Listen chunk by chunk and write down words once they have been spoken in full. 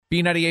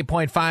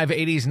B98.5,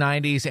 80s,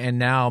 90s, and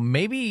now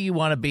maybe you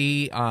want to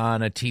be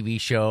on a TV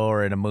show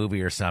or in a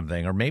movie or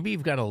something, or maybe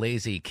you've got a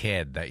lazy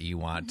kid that you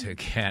want to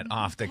get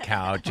off the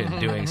couch and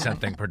doing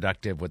something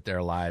productive with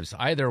their lives.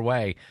 Either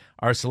way,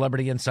 our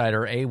celebrity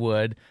insider, A.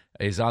 Wood,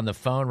 is on the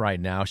phone right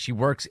now. She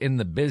works in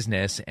the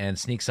business and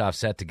sneaks off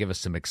set to give us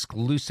some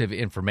exclusive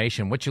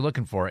information. What you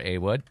looking for, A.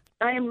 Wood?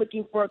 I am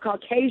looking for a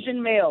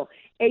Caucasian male,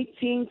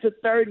 18 to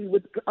 30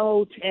 with,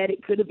 oh, Ted,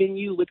 it could have been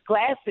you, with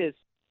glasses.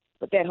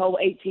 But that whole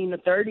 18 to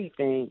 30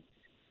 thing,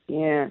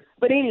 yeah.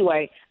 But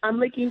anyway, I'm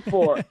looking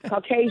for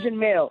Caucasian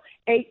male,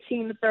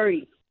 18 to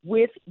 30,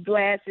 with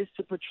glasses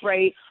to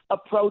portray a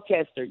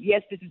protester.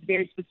 Yes, this is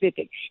very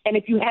specific. And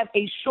if you have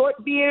a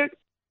short beard,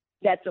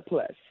 that's a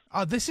plus.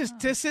 Oh, this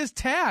is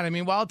Tad. I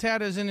mean, while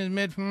Tad is in his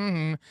mid,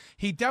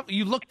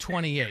 you look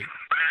 28.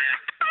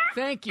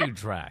 Thank you,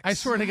 Drax. I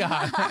swear to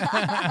God.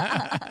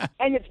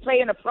 And it's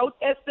playing a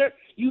protester.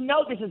 You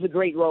know this is a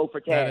great role for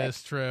Tad. That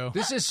is true.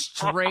 This is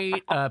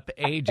straight up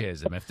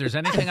ageism. If there's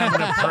anything I'm going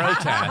to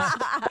protest,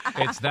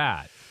 it's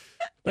that.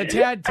 But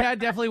Tad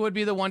definitely would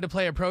be the one to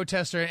play a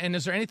protester. And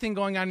is there anything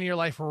going on in your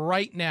life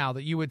right now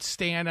that you would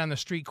stand on the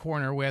street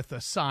corner with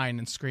a sign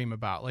and scream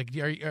about? Like,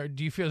 do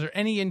you feel is there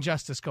any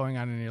injustice going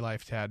on in your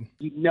life, Tad?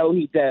 You know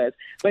he does.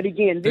 But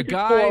again, this the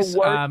guys, is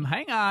for work.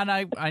 hang on.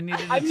 I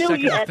needed a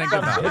second to think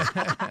about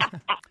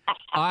it.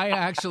 I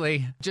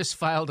actually just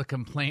filed a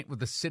complaint with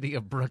the city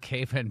of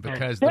Brookhaven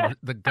because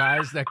the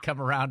guys that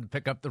come around to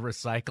pick up the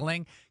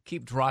recycling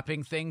keep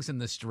dropping things in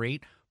the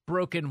street,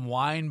 broken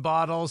wine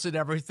bottles and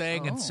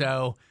everything. And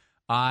so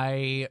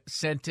I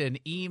sent an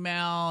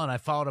email and I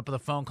followed up with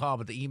a phone call,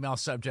 but the email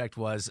subject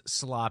was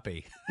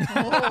sloppy.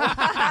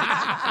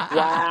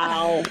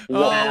 Wow.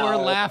 Oh, we're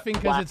laughing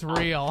because it's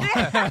real.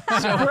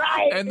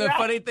 The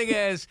funny thing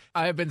is,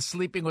 I've been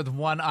sleeping with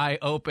one eye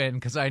open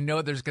because I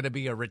know there's going to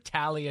be a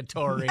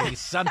retaliatory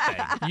something.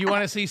 You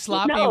want to see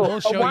sloppy? No, we'll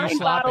show you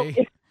sloppy.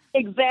 Bottle,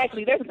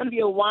 exactly. There's going to be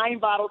a wine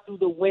bottle through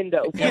the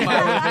window. In my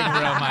living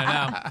room, I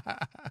know.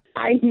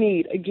 I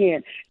need,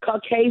 again,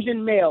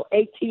 Caucasian male,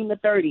 18 to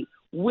 30,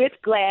 with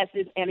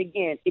glasses. And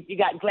again, if you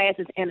got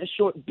glasses and a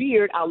short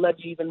beard, I'll love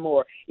you even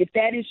more. If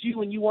that is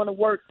you and you want to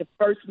work the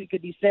first week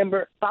of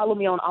December, follow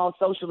me on all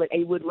social at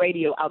A Wood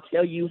Radio. I'll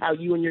tell you how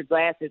you and your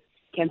glasses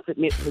can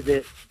submit to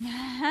this.